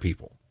rehire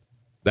people.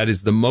 That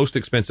is the most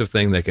expensive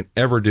thing they can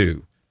ever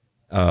do,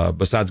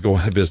 besides go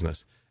out of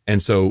business.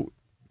 And so,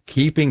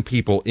 keeping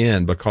people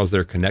in because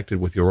they're connected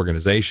with your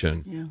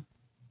organization. Yeah.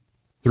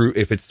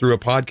 If it's through a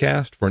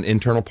podcast, for an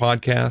internal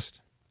podcast,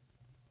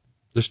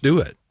 just do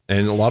it.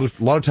 And a lot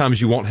of times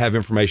you won't have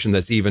information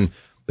that's even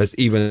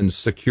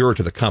secure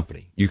to the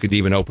company. You could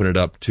even open it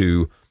up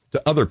to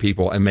other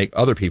people and make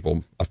other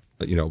people,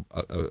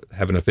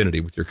 have an affinity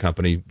with your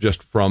company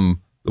just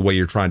from the way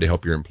you're trying to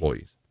help your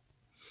employees.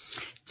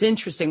 It's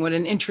interesting. What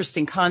an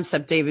interesting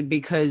concept, David,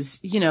 because,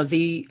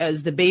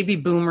 as the baby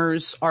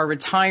boomers are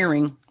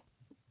retiring,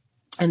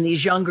 and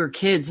these younger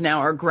kids now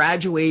are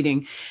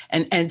graduating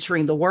and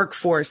entering the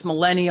workforce.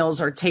 Millennials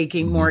are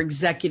taking more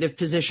executive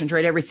positions,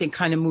 right? Everything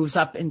kind of moves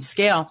up in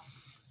scale.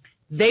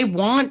 They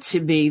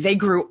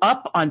grew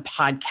up on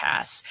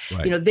podcasts.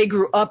 Right. They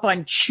grew up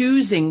on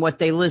choosing what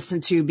they listen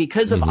to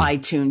because of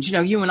iTunes.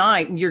 You and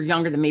I, you're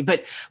younger than me,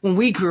 but when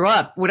we grew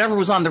up, whatever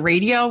was on the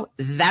radio,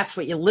 that's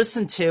what you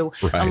listened to,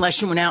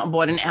 unless you went out and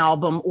bought an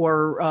album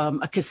or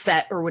a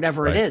cassette or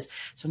whatever it is.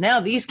 So now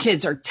these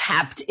kids are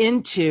tapped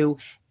into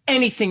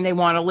anything they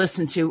want to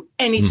listen to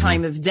any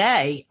time of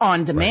day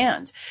on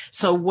demand. Right.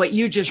 So what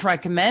you just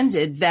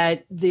recommended,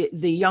 that the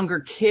younger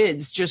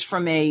kids, just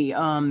from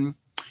a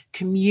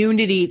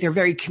community. They're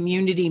very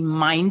community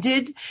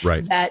minded.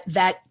 Right.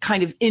 That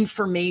kind of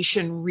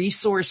information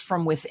resource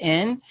from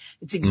within.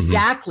 It's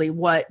exactly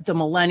what the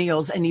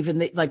millennials and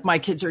even like my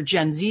kids are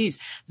Gen Zs.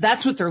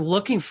 That's what they're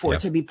looking for,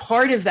 to be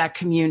part of that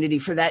community,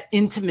 for that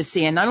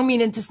intimacy. And I don't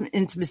mean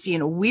intimacy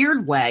in a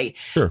weird way,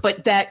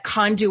 but that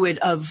conduit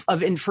of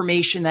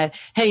information that,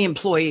 hey,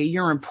 employee,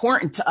 you're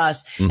important to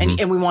us,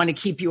 and we want to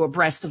keep you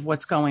abreast of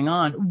what's going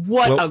on.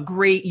 What a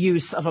great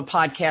use of a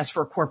podcast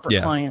for a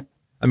corporate client.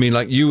 I mean,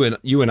 like you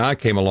and I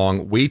came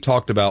along, we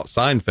talked about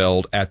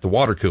Seinfeld at the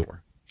water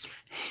cooler.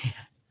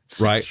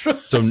 Right.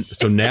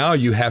 So now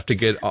you have to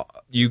get,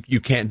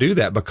 you can't do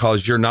that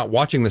because you're not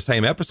watching the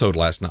same episode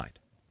last night.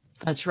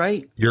 That's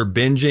right. You're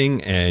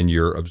binging and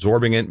you're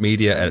absorbing it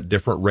media at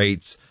different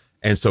rates.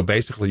 And so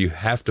basically you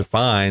have to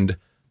find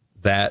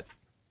that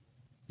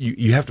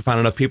you have to find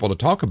enough people to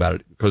talk about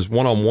it, because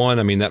one-on-one,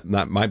 I mean,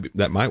 that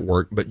might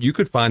work, but you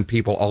could find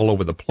people all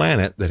over the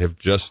planet that have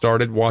just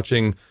started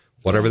watching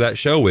whatever that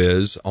show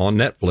is on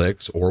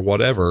Netflix or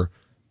whatever.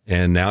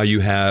 And now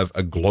you have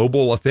a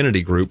global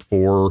affinity group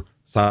for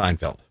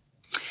Seinfeld.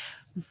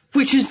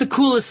 Which is the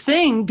coolest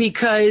thing,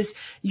 because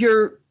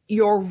your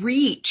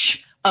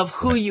reach of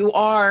who you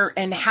are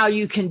and how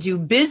you can do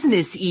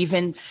business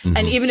even.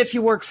 And even if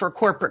you work for a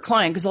corporate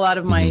client, because a lot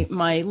of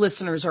my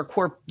listeners are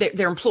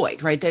they're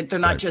employed, right? They're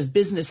not just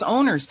business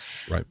owners.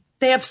 Right.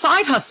 They have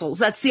side hustles.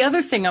 That's the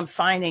other thing I'm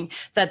finding,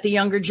 that the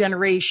younger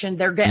generation,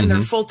 they're getting their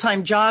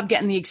full-time job,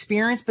 getting the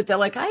experience, but they're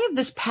like, I have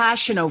this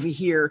passion over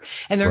here,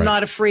 and they're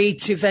not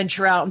afraid to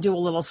venture out and do a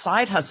little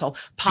side hustle.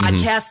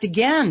 Podcast,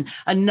 again,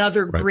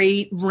 another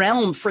great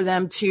realm for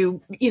them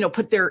to,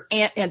 put their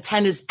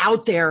antennas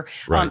out there,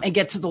 and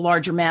get to the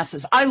larger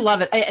masses. I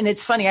love it. And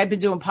it's funny. I've been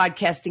doing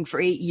podcasting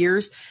for 8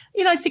 years.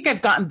 I think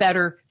I've gotten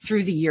better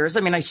through the years.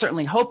 I mean, I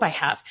certainly hope I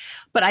have,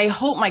 but I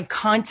hope my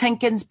content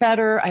gets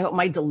better. I hope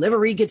my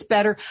delivery gets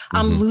better.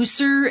 I'm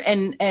looser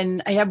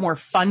and I have more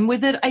fun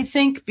with it, I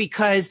think,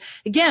 because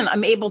again,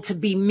 I'm able to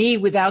be me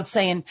without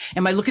saying,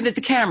 am I looking at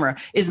the camera?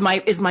 Is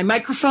my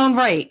microphone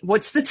right?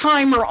 What's the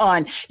timer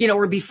on?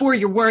 Or before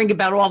you're worrying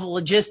about all the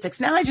logistics.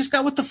 Now I just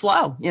go with the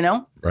flow,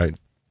 Right.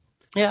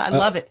 Yeah. I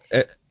love it.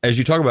 As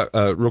you talk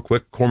about, real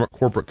quick,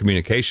 corporate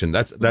communication,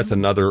 that's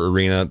another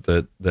arena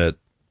that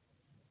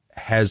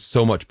has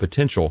so much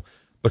potential,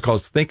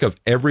 because think of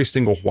every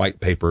single white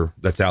paper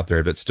that's out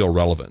there that's still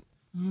relevant.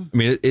 I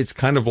mean, it's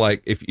kind of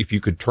like if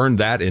you could turn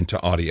that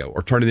into audio,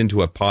 or turn it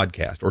into a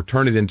podcast, or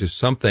turn it into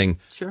something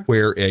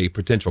where a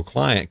potential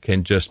client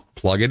can just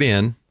plug it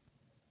in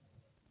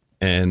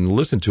and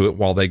listen to it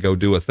while they go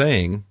do a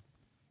thing.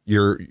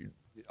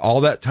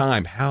 All that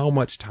time, how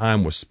much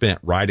time was spent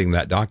writing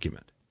that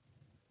document?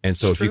 And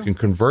so if you can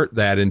convert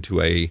that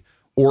into a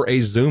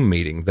Zoom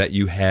meeting that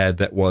you had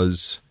that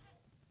was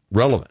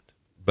relevant,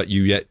 but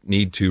you yet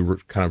need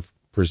to kind of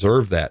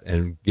preserve that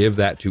and give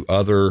that to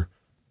other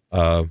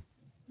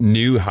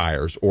new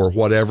hires or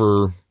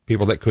whatever,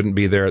 people that couldn't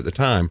be there at the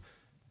time,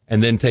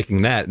 and then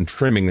taking that and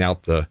trimming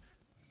out the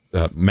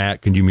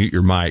Matt, can you mute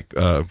your mic?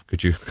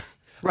 Could you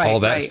all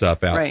that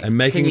stuff out, and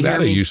making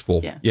that a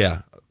useful,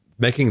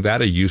 making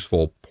that a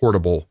useful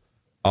portable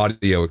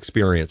audio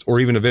experience, or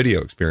even a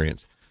video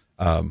experience.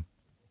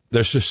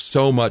 There's just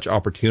so much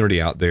opportunity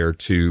out there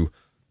to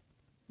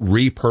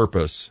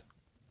repurpose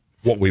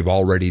what we've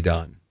already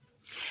done.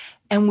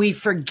 And we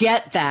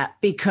forget that,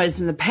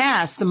 because in the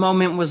past, the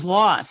moment was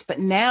lost. But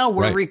now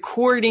we're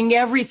recording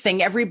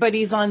everything.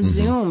 Everybody's on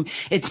Zoom.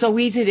 It's so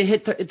easy to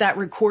hit that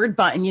record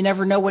button. You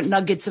never know what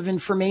nuggets of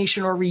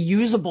information or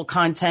reusable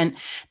content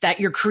that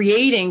you're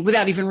creating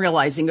without even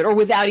realizing it, or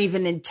without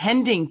even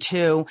intending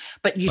to,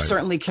 but you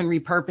certainly can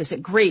repurpose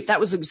it. Great. That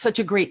was such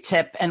a great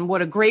tip, and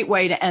what a great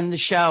way to end the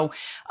show.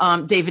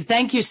 David,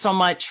 thank you so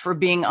much for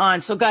being on.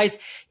 So guys,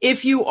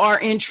 if you are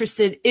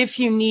interested, if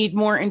you need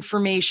more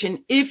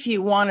information, if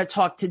you want to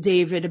talk to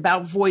David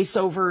about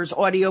voiceovers,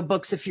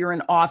 audiobooks, if you're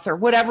an author,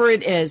 whatever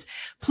it is,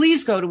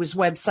 please go to his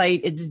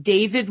website. It's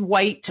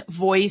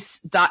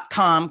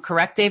davidwhitevoice.com.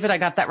 Correct, David? I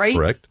got that right?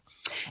 Correct.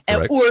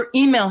 Or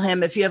email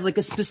him if you have like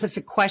a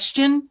specific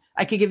question.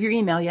 I could give your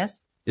email, yes?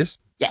 Yes.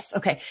 Yes.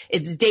 Okay.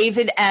 It's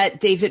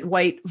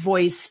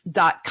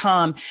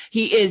david@davidwhitevoice.com.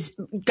 He is,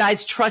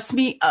 guys, trust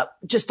me,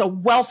 just a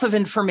wealth of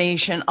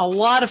information, a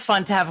lot of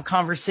fun to have a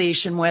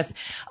conversation with.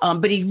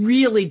 But he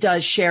really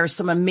does share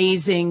some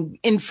amazing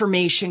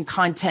information,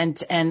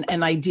 content, and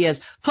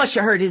ideas. Plus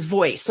you heard his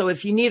voice. So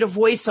if you need a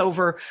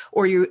voiceover,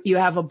 or you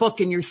have a book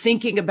and you're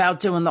thinking about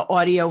doing the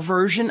audio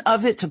version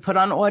of it to put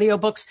on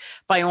audiobooks,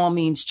 by all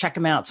means, check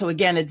him out. So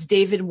again, it's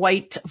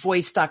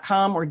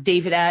davidwhitevoice.com, or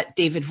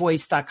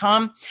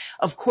david@davidvoice.com.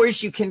 Of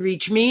course, you can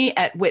reach me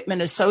at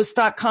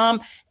whitmanassociates.com.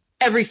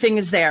 Everything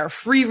is there.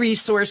 Free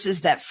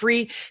resources, that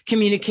free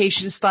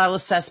communication style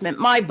assessment,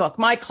 my book,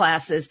 my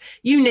classes,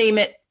 you name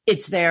it.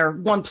 It's there.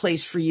 One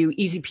place for you.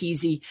 Easy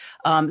peasy.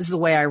 This is the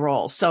way I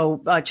roll.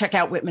 So check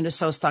out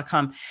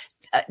whitmanassociates.com.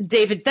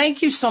 David,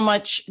 thank you so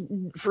much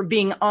for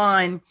being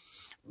on.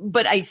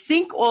 But I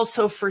think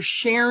also for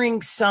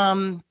sharing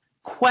some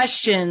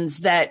questions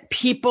that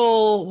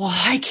people, well,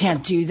 I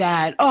can't do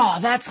that. Oh,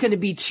 that's going to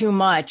be too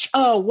much.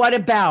 Oh, what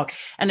about?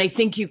 And I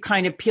think you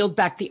kind of peeled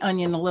back the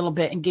onion a little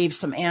bit and gave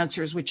some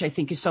answers, which I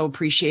think is so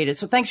appreciated.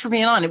 So thanks for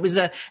being on. It was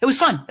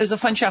fun. It was a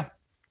fun show.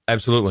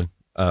 Absolutely.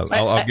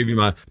 I'll give you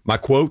my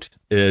quote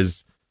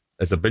it's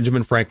a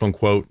Benjamin Franklin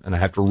quote, and I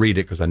have to read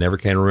it because I never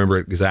can remember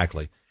it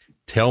exactly.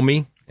 Tell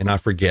me and I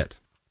forget.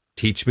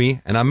 Teach me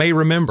and I may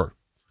remember.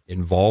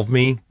 Involve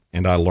me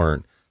and I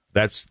learn.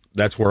 That's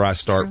where I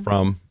start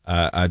from.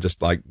 I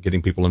just like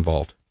getting people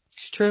involved.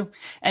 It's true.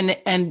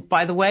 And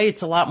by the way,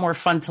 it's a lot more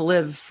fun to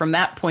live from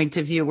that point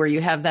of view where you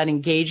have that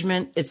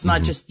engagement. It's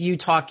not just you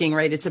talking,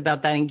 right? It's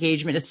about that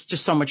engagement. It's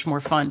just so much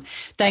more fun.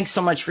 Thanks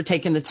so much for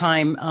taking the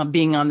time,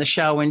 being on the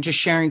show and just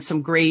sharing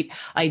some great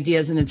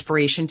ideas and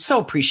inspiration. So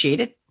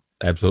appreciate it.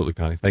 Absolutely,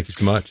 Connie. Thank you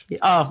so much.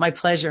 Oh, my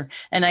pleasure.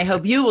 And I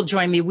hope you will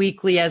join me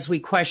weekly as we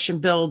question,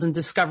 build, and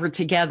discover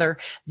together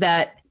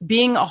that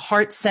being a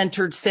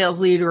heart-centered sales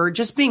leader or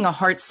just being a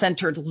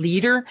heart-centered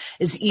leader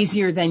is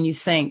easier than you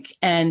think.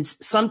 And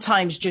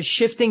sometimes just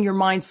shifting your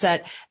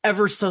mindset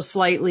ever so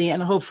slightly,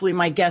 and hopefully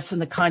my guests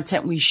and the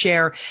content we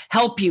share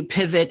help you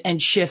pivot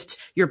and shift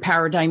your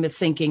paradigm of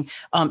thinking,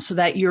 so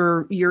that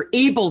you're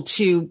able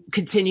to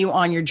continue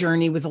on your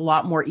journey with a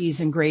lot more ease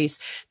and grace.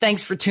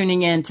 Thanks for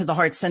tuning in to the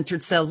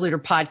Heart-Centered Sales Leader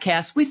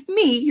podcast with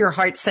me, your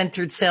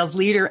heart-centered sales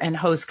leader and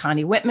host,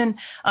 Connie Whitman,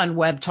 on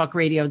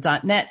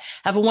webtalkradio.net.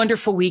 Have a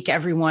wonderful week,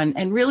 everyone.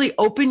 And really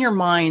open your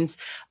minds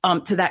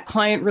to that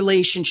client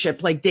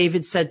relationship. Like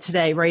David said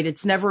today, right?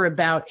 It's never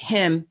about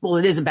him. Well,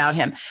 it is about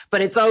him,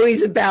 but it's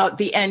always about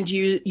the end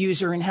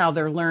user and how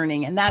they're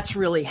learning. And that's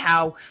really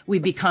how we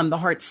become the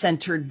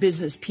heart-centered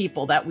business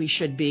people that we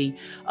should be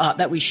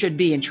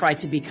and try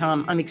to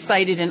become. I'm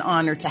excited and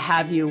honored to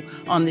have you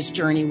on this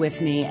journey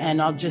with me.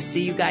 And I'll just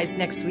see you guys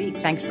next week.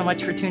 Thanks so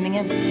much for tuning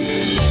in.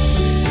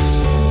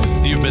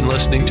 You've been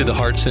listening to the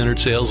Heart-Centered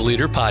Sales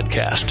Leader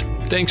podcast.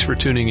 Thanks for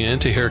tuning in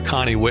to hear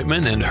Connie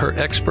Whitman and her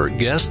expert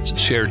guests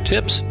share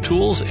tips,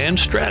 tools, and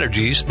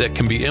strategies that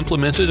can be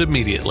implemented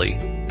immediately.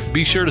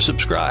 Be sure to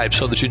subscribe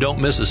so that you don't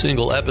miss a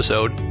single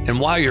episode. And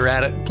while you're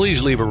at it,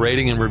 please leave a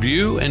rating and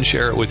review and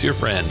share it with your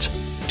friends.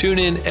 Tune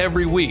in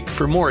every week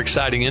for more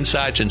exciting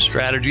insights and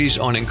strategies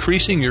on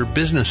increasing your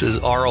business's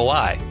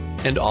ROI.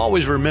 And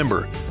always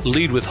remember,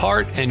 lead with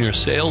heart and your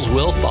sales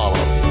will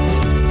follow.